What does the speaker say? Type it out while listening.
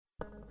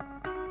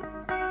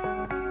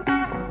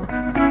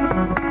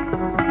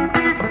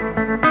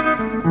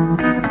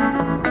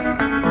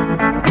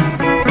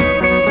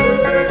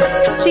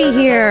Archie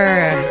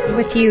here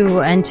with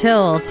you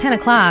until 10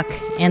 o'clock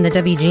and the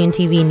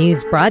WGN-TV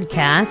News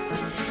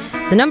broadcast.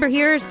 The number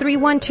here is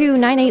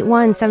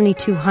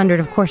 312-981-7200.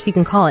 Of course, you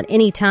can call at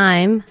any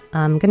time.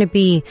 I'm going to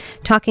be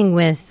talking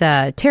with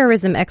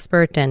terrorism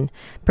expert and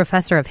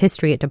professor of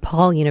history at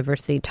DePaul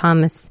University,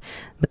 Tom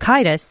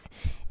Mockaitis,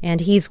 and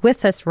he's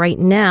with us right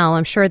now.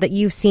 I'm sure that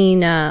you've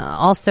seen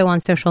also on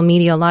social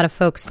media a lot of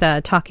folks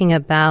talking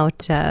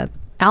about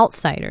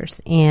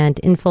outsiders and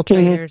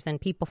infiltrators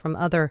and people from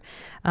other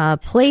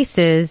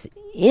places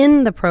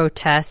in the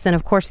protests. And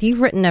of course,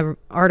 you've written an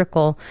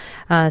article,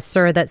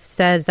 sir, that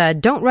says,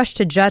 don't rush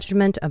to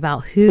judgment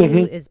about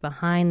who is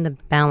behind the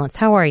balance.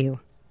 How are you?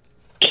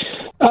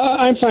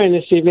 I'm fine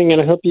this evening,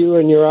 and I hope you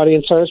and your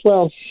audience are as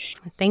well.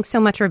 Thanks so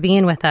much for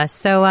being with us.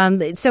 So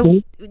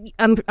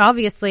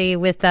obviously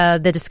with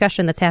the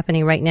discussion that's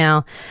happening right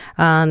now,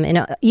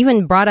 and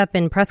even brought up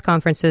in press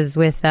conferences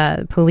with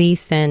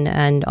police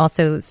and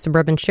also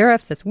suburban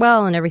sheriffs as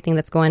well, and everything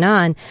that's going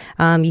on,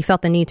 you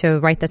felt the need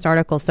to write this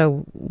article.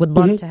 So would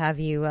love to have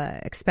you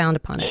expound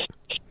upon it.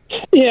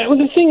 Yeah, well,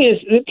 the thing is,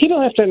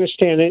 people have to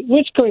understand that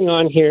what's going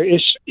on here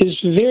is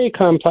very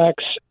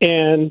complex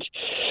and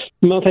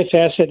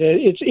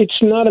multifaceted.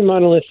 It's not a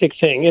monolithic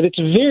thing. At its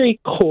very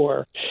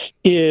core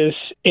is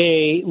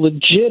a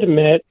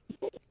legitimate,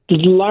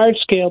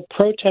 large-scale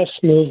protest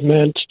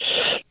movement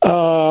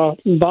by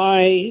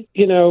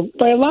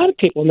a lot of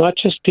people, not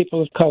just people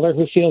of color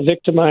who feel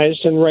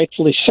victimized, and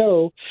rightfully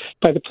so,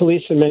 by the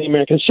police in many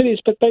American cities,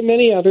 but by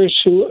many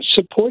others who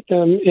support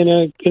them in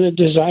a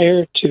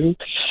desire to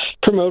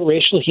promote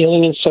racial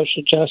healing and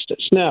social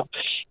justice. Now,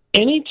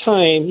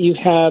 anytime you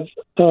have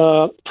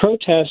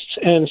protests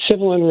and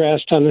civil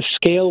unrest on the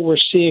scale we're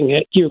seeing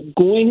it, you're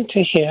going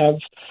to have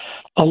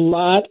a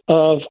lot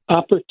of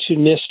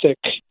opportunistic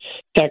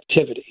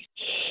activity.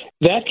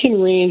 That can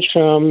range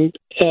from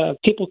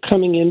people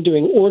coming in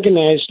doing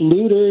organized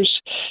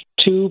looters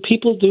to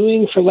people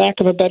doing, for lack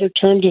of a better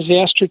term,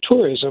 disaster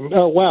tourism.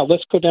 Oh, wow,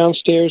 let's go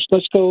downstairs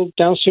from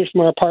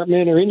our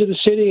apartment or into the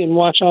city and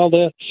watch all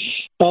the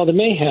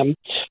mayhem.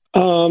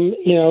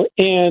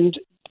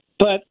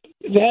 But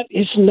that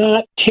is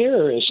not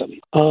terrorism.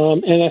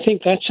 And I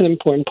think that's an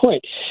important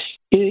point.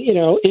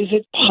 Is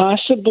it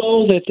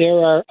possible that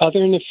there are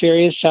other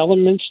nefarious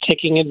elements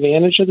taking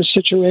advantage of the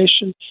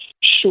situation?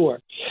 Sure.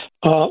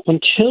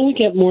 Until we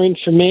get more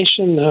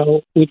information,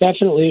 though, we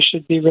definitely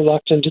should be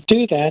reluctant to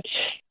do that.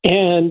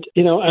 And,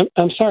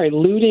 I'm sorry,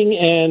 looting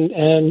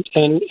and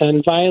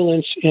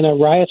violence in a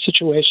riot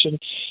situation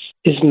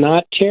is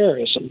not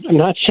terrorism. I'm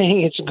not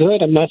saying it's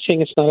good. I'm not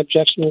saying it's not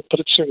objectionable, but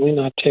it's certainly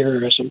not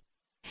terrorism.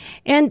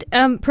 And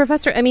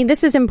Professor, I mean,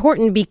 this is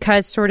important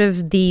because sort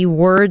of the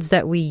words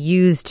that we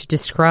use to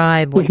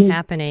describe what's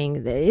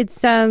happening,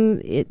 it's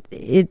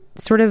it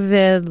sort of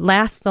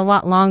lasts a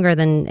lot longer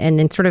and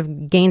it sort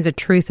of gains a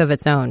truth of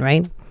its own,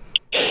 right?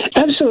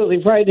 Absolutely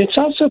right. It's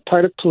also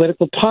part of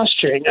political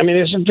posturing. I mean,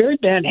 there's a very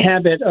bad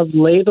habit of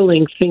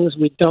labeling things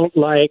we don't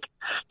like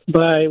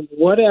by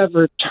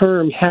whatever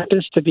term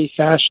happens to be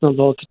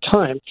fashionable at the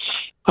time.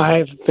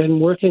 I've been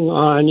working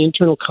on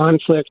internal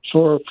conflict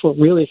for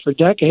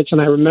decades,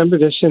 and I remember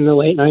this in the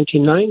late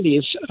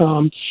 1990s,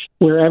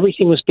 where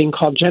everything was being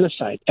called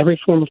genocide. Every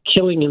form of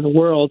killing in the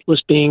world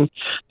the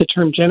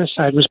term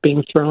genocide was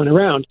being thrown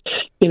around.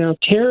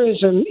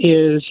 Terrorism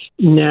is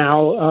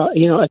now,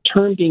 a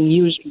term being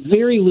used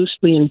very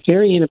loosely and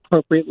very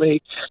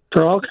inappropriately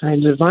for all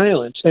kinds of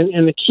violence.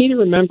 And the key to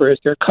remember is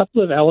there are a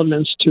couple of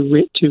elements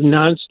to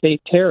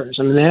non-state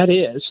terrorism, and that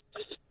is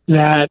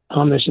that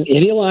there's an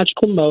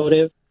ideological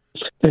motive,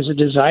 there's a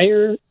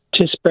desire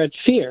to spread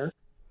fear,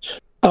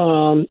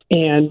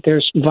 and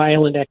there's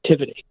violent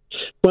activity.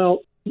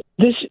 Well,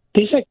 these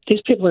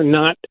people are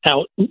not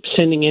out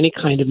sending any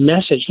kind of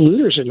message.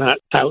 Looters are not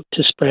out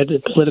to spread a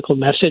political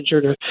message or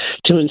to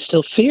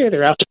instill fear.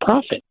 They're out to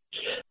profit.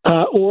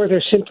 Or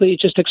they're simply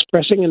just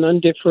expressing an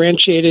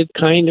undifferentiated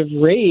kind of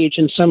rage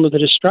in some of the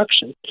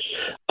destruction.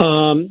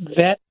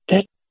 That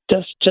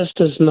just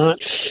does not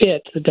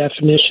fit the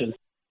definition.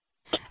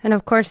 And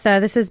of course,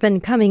 this has been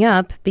coming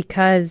up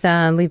because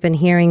we've been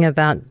hearing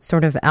about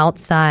sort of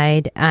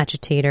outside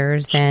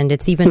agitators, and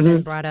it's even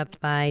been brought up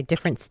by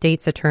different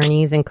states'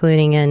 attorneys,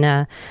 including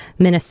in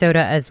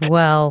Minnesota as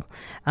well.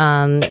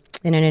 In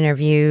an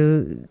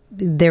interview,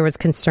 there was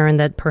concern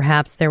that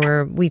perhaps there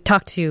were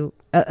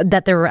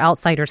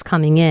outsiders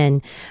coming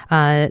in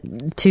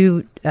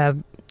to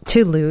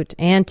loot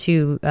and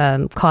to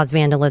cause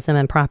vandalism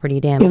and property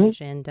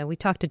damage. And we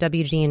talked to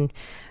WGN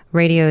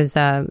Radio's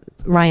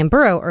Ryan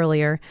Burrow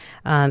earlier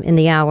in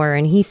the hour,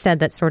 and he said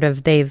that sort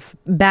of they've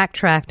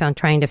backtracked on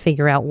trying to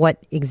figure out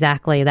what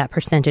exactly that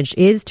percentage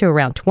is to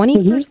around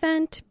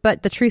 20%,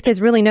 but the truth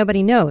is really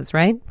nobody knows,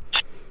 right?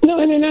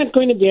 No, and they're not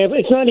going to be able,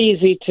 it's not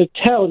easy to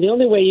tell. The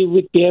only way you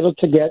would be able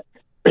to get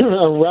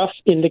a rough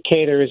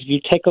indicator is if you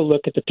take a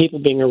look at the people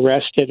being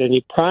arrested and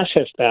you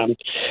process them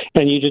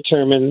and you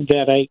determine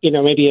that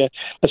maybe a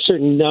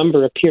certain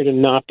number appear to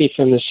not be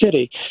from the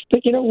city.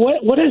 But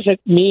what does it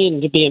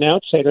mean to be an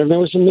outsider? There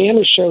was a man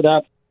who showed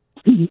up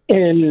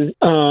in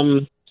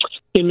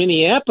in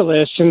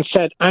Minneapolis and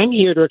said, I'm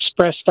here to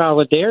express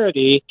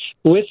solidarity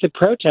with the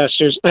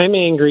protesters. I'm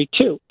angry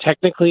too.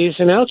 Technically, he's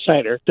an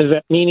outsider. Does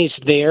that mean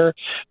he's there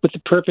with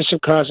the purpose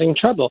of causing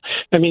trouble?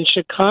 I mean,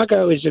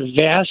 Chicago is a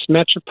vast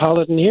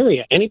metropolitan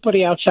area.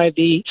 Anybody outside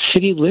the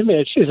city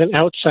limits is an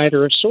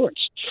outsider of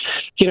sorts.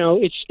 You know,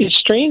 it's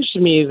strange to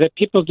me that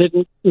people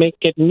didn't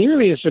get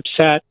nearly as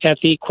upset at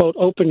the, quote,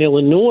 Open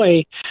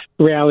Illinois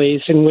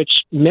rallies in which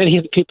many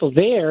of the people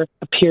there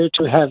appear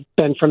to have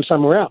been from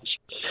somewhere else.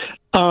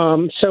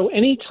 So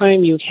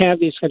anytime you have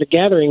these kind of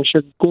gatherings,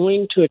 you're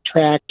going to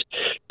attract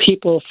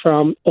people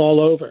from all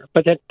over.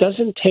 But that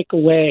doesn't take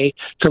away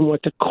from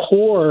what the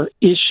core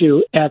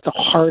issue at the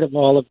heart of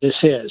all of this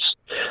is.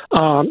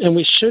 And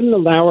we shouldn't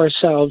allow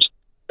ourselves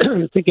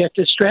to get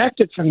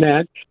distracted from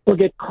that or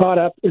get caught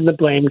up in the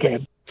blame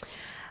game.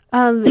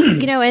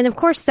 You know, and of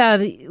course,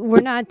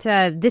 we're not,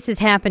 this is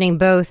happening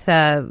both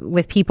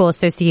with people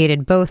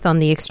associated both on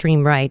the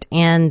extreme right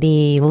and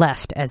the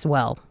left as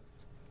well.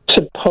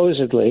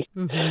 Supposedly,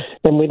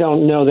 and we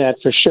don't know that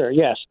for sure.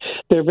 Yes,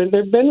 there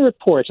have been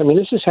reports. I mean,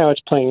 this is how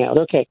it's playing out.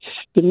 Okay,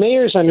 the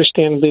mayors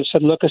understandably have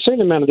said, look, a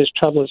certain amount of this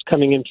trouble is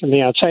coming in from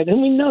the outside, and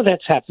we know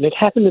that's happened. It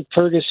happened at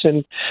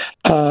Ferguson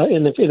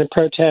in the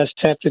protests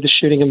after the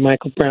shooting of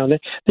Michael Brown.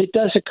 It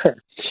does occur.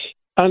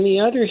 On the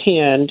other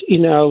hand, you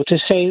know, to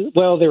say,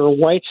 well, there were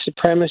white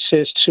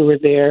supremacists who were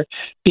there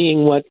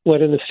being what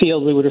in the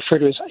field we would refer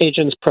to as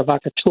agents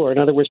provocateur. In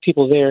other words,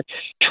 people there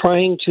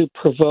trying to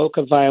provoke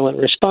a violent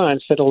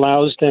response that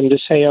allows them to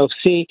say, oh,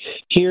 see,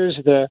 here's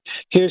the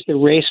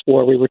race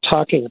war we were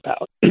talking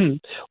about,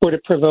 or to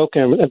provoke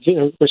a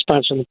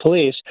response from the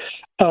police.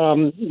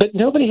 But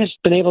nobody has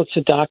been able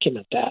to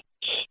document that.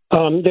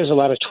 There's a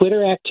lot of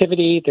Twitter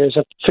activity. There's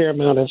a fair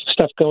amount of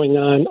stuff going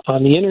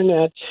on the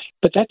internet,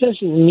 but that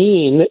doesn't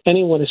mean that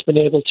anyone has been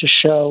able to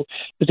show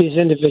that these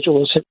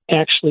individuals have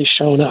actually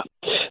shown up.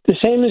 The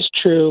same is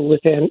true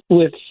with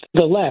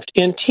the left.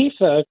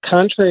 Antifa,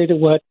 contrary to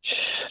what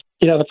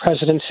the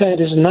president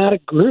said, is not a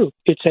group.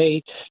 It's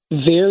a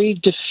very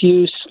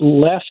diffuse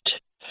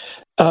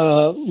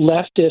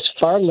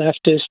far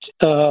leftist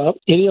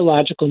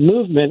ideological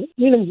movement,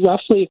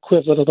 roughly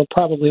equivalent, although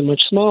probably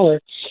much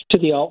smaller, to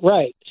the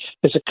alt-right.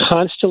 There's a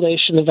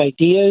constellation of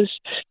ideas.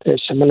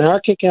 There's some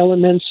anarchic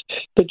elements,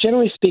 but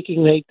generally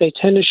speaking, they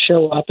tend to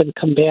show up and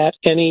combat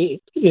any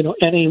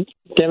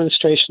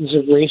demonstrations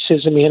of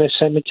racism,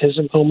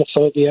 anti-Semitism,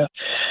 homophobia,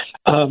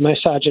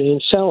 misogyny,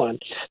 and so on.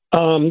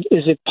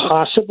 Is it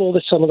possible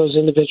that some of those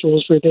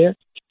individuals were there?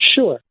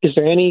 Sure. Is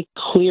there any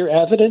clear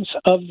evidence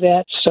of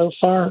that so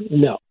far?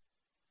 No.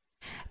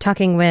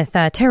 Talking with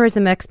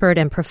terrorism expert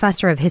and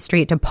professor of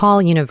history at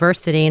DePaul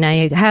University, and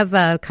I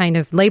have kind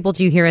of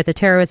labeled you here as a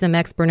terrorism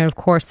expert, and of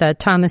course,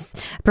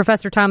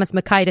 Professor Thomas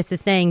Mockaitis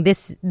is saying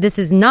this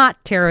is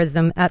not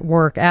terrorism at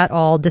work at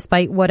all,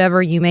 despite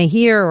whatever you may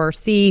hear or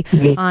see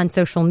on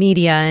social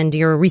media, and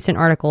your recent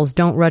articles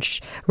don't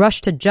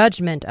rush to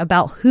judgment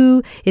about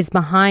who is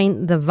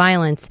behind the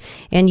violence,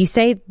 and you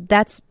say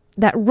that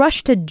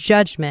rush to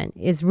judgment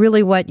is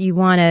really what you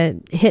want to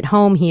hit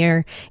home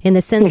here, in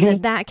the sense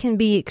that can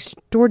be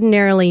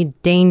extraordinarily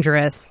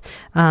dangerous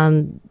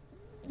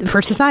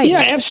for society.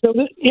 Yeah,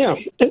 absolutely. Yeah,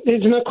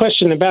 there's no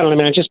question about it. I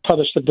mean, I just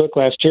published a book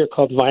last year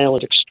called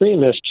Violent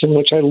Extremists, in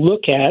which I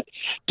look at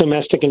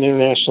domestic and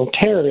international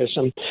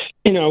terrorism.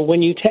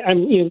 When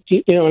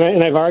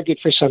and I've argued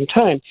for some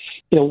time,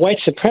 white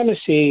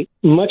supremacy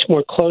much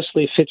more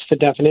closely fits the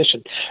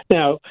definition.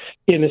 Now,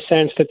 in the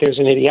sense that there's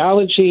an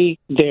ideology,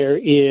 there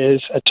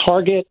is a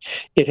target,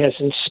 it has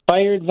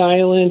inspired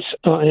violence,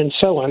 and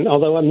so on,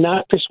 although I'm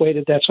not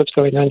persuaded that's what's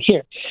going on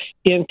here.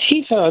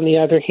 Antifa, on the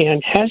other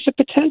hand, has the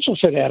potential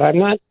for that.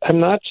 I'm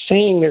not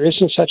saying there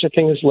isn't such a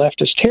thing as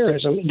leftist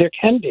terrorism. There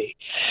can be.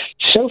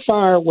 So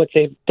far, what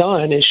they've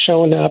done is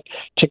shown up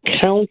to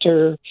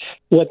counter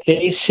what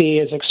they see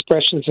as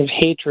expressions of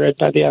hatred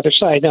by the other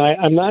side. Now,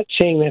 I'm not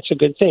saying that's a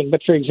good thing,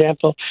 but for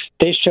example,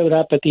 they showed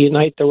up at the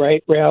Unite the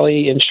Right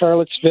rally in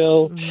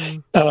Charlottesville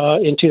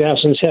in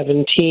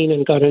 2017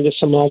 and got into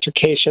some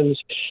altercations.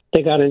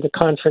 They got into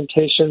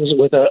confrontations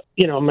with a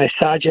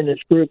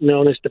misogynist group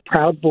known as the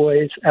Proud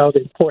Boys out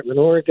in Portland,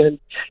 Oregon,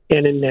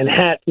 and in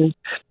Manhattan.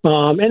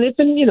 And they've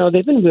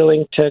been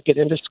willing to get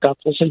into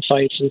scuffles and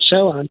fights and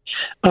so on.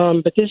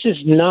 But this is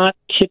not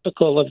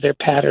typical of their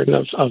pattern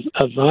of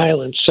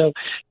violence. So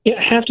I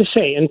have to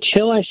say,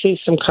 until I see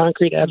some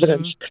concrete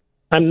evidence,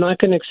 I'm not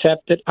going to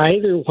accept that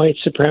either white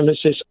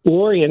supremacists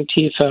or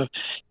Antifa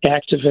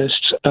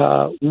activists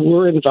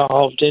were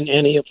involved in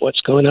any of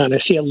what's going on. I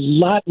see a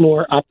lot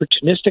more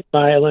opportunistic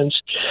violence.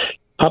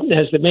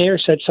 As the mayor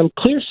said, some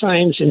clear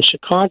signs in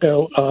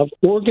Chicago of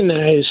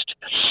organized,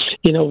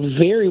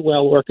 very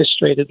well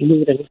orchestrated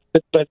looting.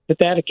 But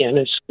that again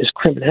is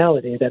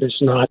criminality. That is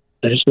not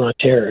that it's not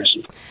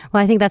terrorism.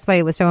 Well, I think that's why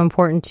it was so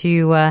important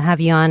to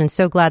have you on, and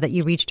so glad that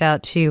you reached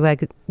out to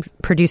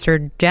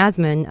producer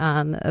Jasmine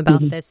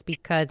about this,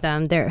 because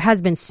there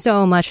has been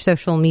so much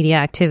social media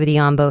activity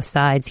on both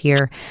sides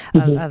here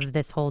of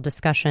this whole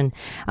discussion.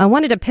 I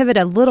wanted to pivot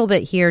a little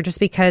bit here just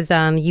because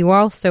you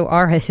also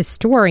are a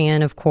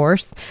historian, of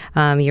course.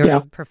 You're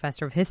a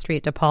professor of history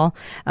at DePaul.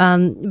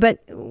 But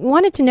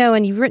wanted to know,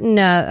 and you've written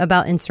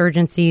about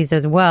insurgencies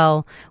as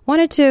well,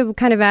 wanted to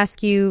kind of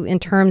ask you in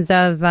terms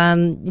of,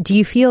 do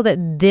you feel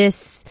that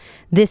this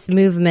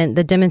movement,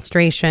 the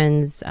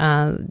demonstrations,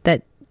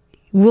 that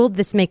will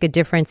this make a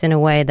difference in a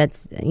way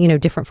that's,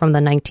 different from the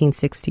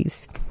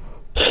 1960s?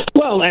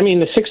 Well, I mean,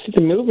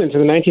 the movements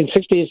in the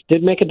 1960s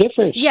did make a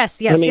difference.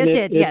 Yes, it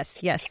did. Yes.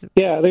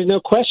 Yeah, there's no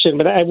question.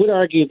 But I would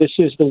argue this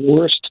is the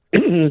worst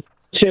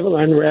civil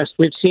unrest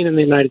we've seen in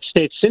the United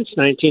States since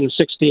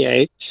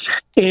 1968.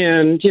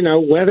 And,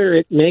 whether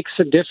it makes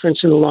a difference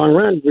in the long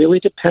run really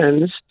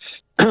depends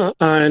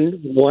on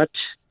what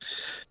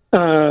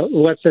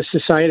the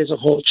society as a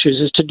whole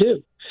chooses to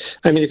do.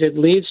 I mean, if it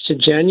leads to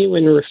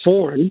genuine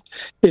reform,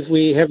 if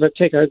we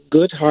take a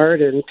good,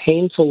 hard, and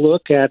painful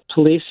look at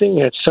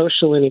policing, at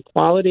social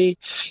inequality,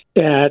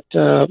 at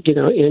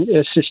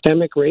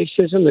systemic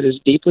racism that is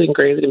deeply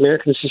ingrained in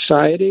American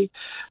society,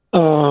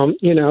 then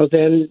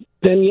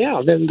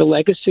the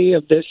legacy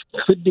of this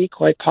could be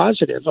quite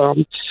positive.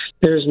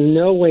 There's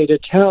no way to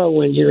tell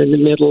when you're in the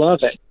middle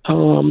of it.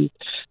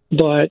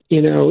 But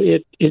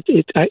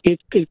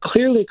it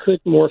clearly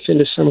could morph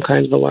into some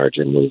kind of a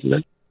larger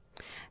movement.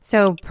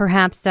 So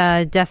perhaps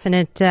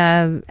definite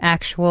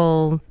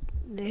actual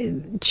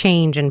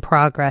change and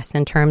progress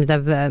in terms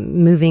of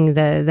moving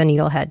the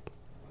needlehead.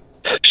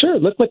 Sure.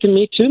 Look what the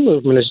Me Too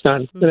movement has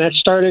done. And that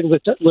started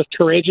with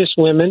courageous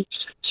women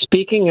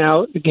speaking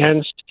out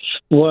against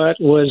what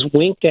was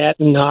winked at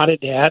and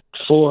nodded at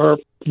for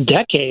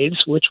decades,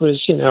 which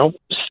was,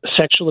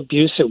 sexual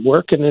abuse at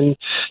work and in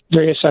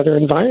various other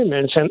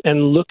environments,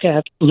 and look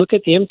at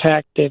the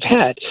impact they've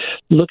had.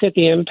 Look at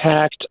the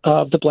impact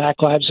of the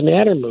Black Lives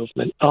Matter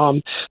movement.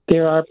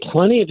 There are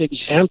plenty of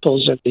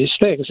examples of these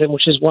things, and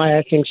which is why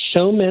I think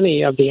so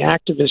many of the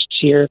activists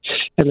here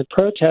and the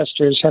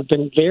protesters have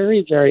been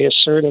very, very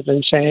assertive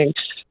in saying,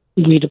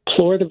 we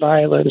deplore the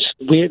violence.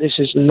 This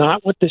is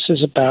not what this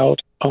is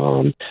about.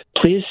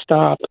 Please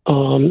stop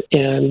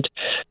and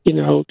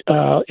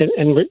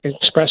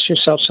express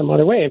yourself some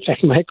other way. In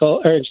fact,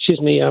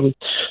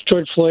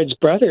 George Floyd's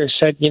brother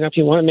said, if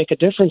you want to make a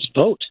difference,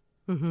 vote.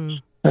 Mm-hmm.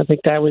 I think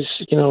that was,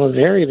 a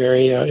very,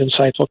 very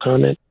insightful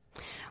comment.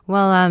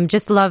 Well,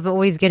 just love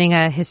always getting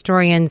a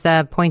historian's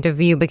point of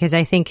view, because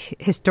I think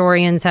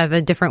historians have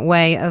a different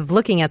way of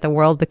looking at the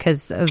world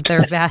because of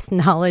their vast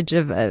knowledge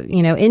of,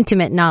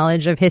 intimate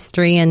knowledge of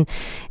history.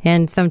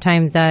 And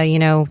sometimes,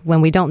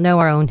 when we don't know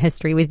our own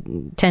history, we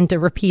tend to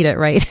repeat it,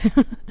 right?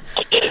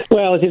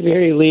 Well, at the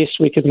very least,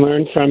 we could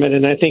learn from it.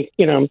 And I think,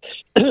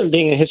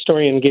 being a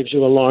historian gives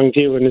you a long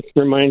view, and it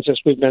reminds us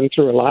we've been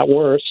through a lot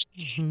worse.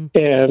 Mm-hmm.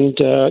 And,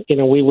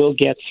 we will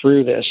get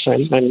through this.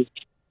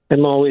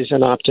 I'm always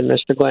an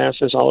optimist. The glass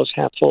is always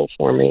half full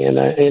for me, and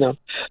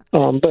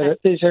but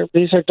these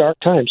are dark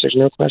times. There's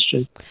no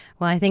question.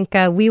 Well, I think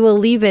we will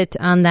leave it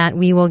on that.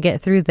 We will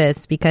get through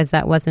this, because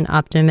that was an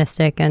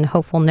optimistic and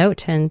hopeful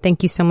note. And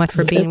thank you so much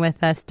for being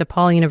with us,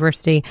 DePaul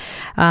University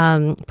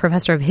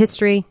professor of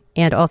history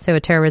and also a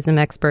terrorism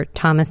expert,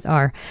 Thomas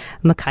R.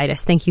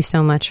 Mockaitis. Thank you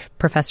so much,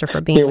 Professor, for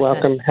being with us. You're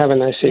welcome. Have a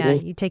nice evening.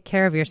 Yeah, you take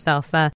care of yourself.